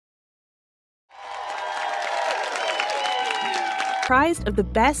comprised of the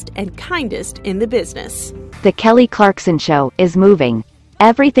best and kindest in the business. The Kelly Clarkson Show is moving.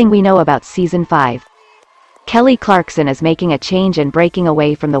 Everything we know about Season 5. Kelly Clarkson is making a change and breaking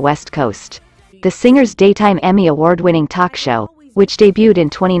away from the West Coast. The singer's daytime Emmy Award-winning talk show, which debuted in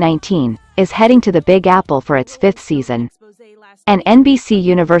 2019, is heading to the Big Apple for its 5th season. An NBC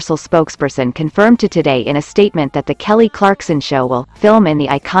Universal spokesperson confirmed to Today in a statement that the Kelly Clarkson Show will film in the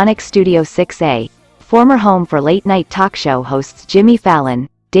iconic Studio 6A, former home for late-night talk show hosts Jimmy Fallon,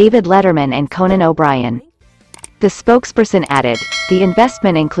 David Letterman and Conan O'Brien. The spokesperson added, "The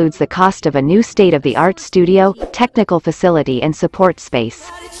investment includes the cost of a new state-of-the-art studio, technical facility and support space."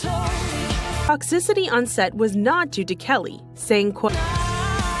 Toxicity on set was not due to Kelly, saying, quote,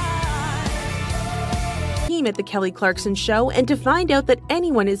 "Team at the Kelly Clarkson Show, and to find out that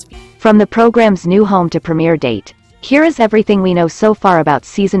anyone is..." From the program's new home to premiere date, here is everything we know so far about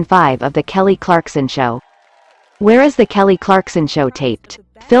Season 5 of The Kelly Clarkson Show. Where is The Kelly Clarkson Show taped?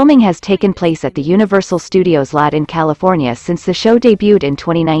 Filming has taken place at the Universal Studios lot in California since the show debuted in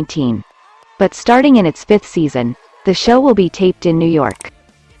 2019. But starting in its 5th season, the show will be taped in New York.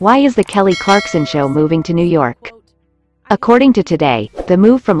 Why is The Kelly Clarkson Show moving to New York? According to Today, the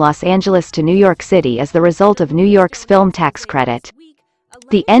move from Los Angeles to New York City is the result of New York's film tax credit.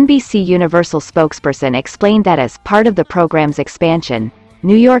 The NBC Universal spokesperson explained that as part of the program's expansion,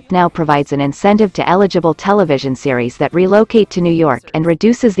 New York now provides an incentive to eligible television series that relocate to New York and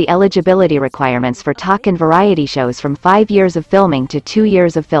reduces the eligibility requirements for talk and variety shows from 5 years of filming to 2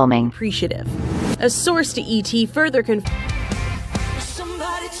 years of filming. Appreciative. A source to ET further confirmed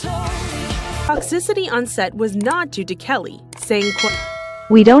toxicity on set was not due to Kelly, saying, quote,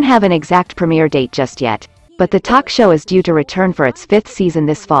 "We don't have an exact premiere date just yet, but the talk show is due to return for its 5th season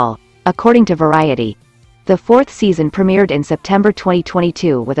this fall, according to Variety. The 4th season premiered in September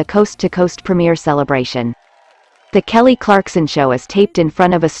 2022 with a coast-to-coast premiere celebration. The Kelly Clarkson Show is taped in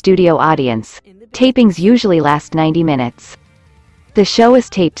front of a studio audience. Tapings usually last 90 minutes. The show is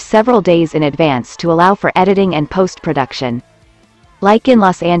taped several days in advance to allow for editing and post-production. Like in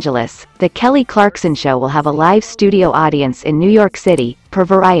Los Angeles, The Kelly Clarkson Show will have a live studio audience in New York City, per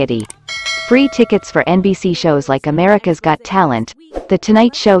Variety. Free tickets for NBC shows like America's Got Talent, The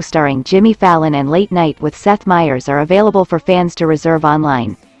Tonight Show starring Jimmy Fallon and Late Night with Seth Meyers are available for fans to reserve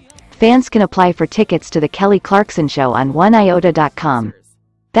online. Fans can apply for tickets to The Kelly Clarkson Show on oneiota.com.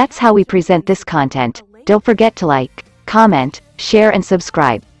 That's how we present this content. Don't forget to like, comment, share and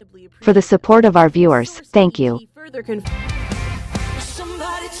subscribe. For the support of our viewers, thank you.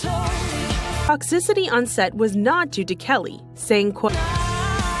 Toxicity on set was not due to Kelly, saying, quote,